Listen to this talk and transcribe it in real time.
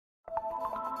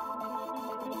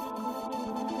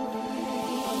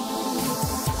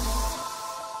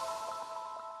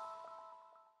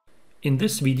In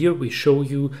this video we show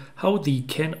you how the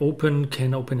CANopen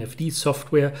FD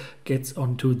software gets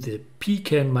onto the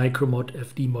PCAN MicroMod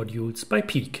FD modules by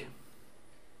PEAK.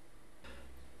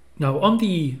 Now on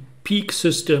the PEAK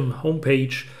system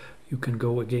homepage you can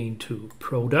go again to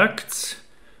Products,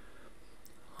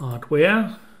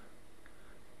 Hardware,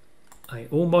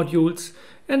 I/O modules,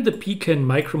 and the PCAN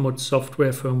MicroMod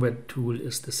software firmware tool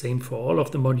is the same for all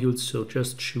of the modules, so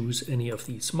just choose any of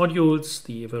these modules,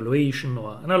 the evaluation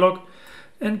or analog,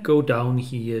 and go down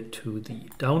here to the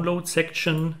download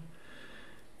section,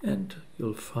 and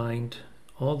you'll find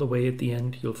all the way at the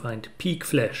end you'll find PEAK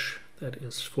Flash, that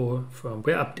is for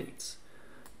firmware updates.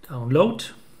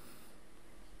 Download.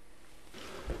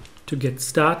 To get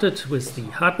started with the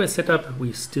hardware setup,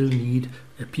 we still need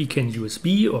a PCAN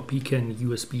USB or PCAN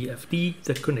USB FD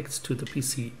that connects to the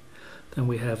PC. Then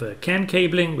we have a CAN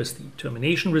cabling with the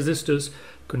termination resistors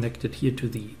connected here to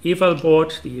the eval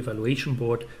board, the evaluation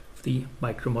board of the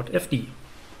MicroMod FD.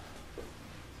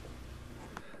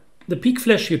 The PEAK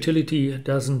Flash utility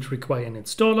doesn't require an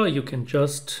installer. You can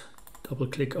just double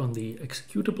click on the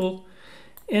executable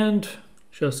and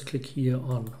just click here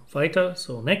on Weiter,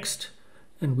 so next.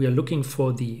 And we are looking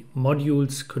for the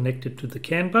modules connected to the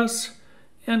CAN bus,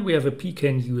 and we have a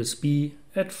PCAN USB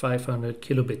at 500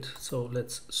 kilobit. So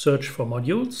let's search for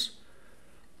modules.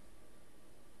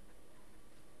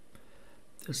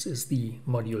 This is the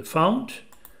module found.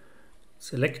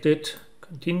 Select it,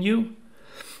 continue,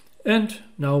 and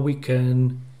now we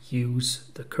can use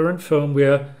the current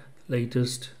firmware,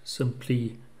 latest,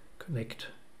 simply connect.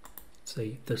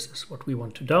 Say this is what we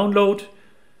want to download.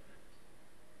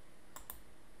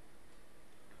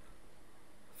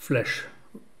 Flash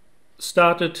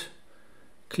started,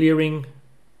 clearing,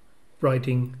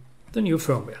 writing the new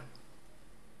firmware.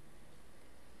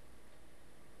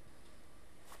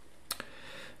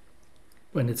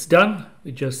 When it's done,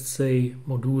 we just say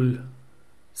module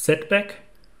setback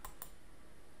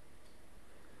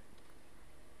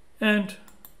and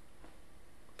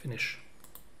finish.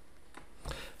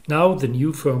 Now the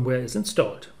new firmware is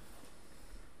installed.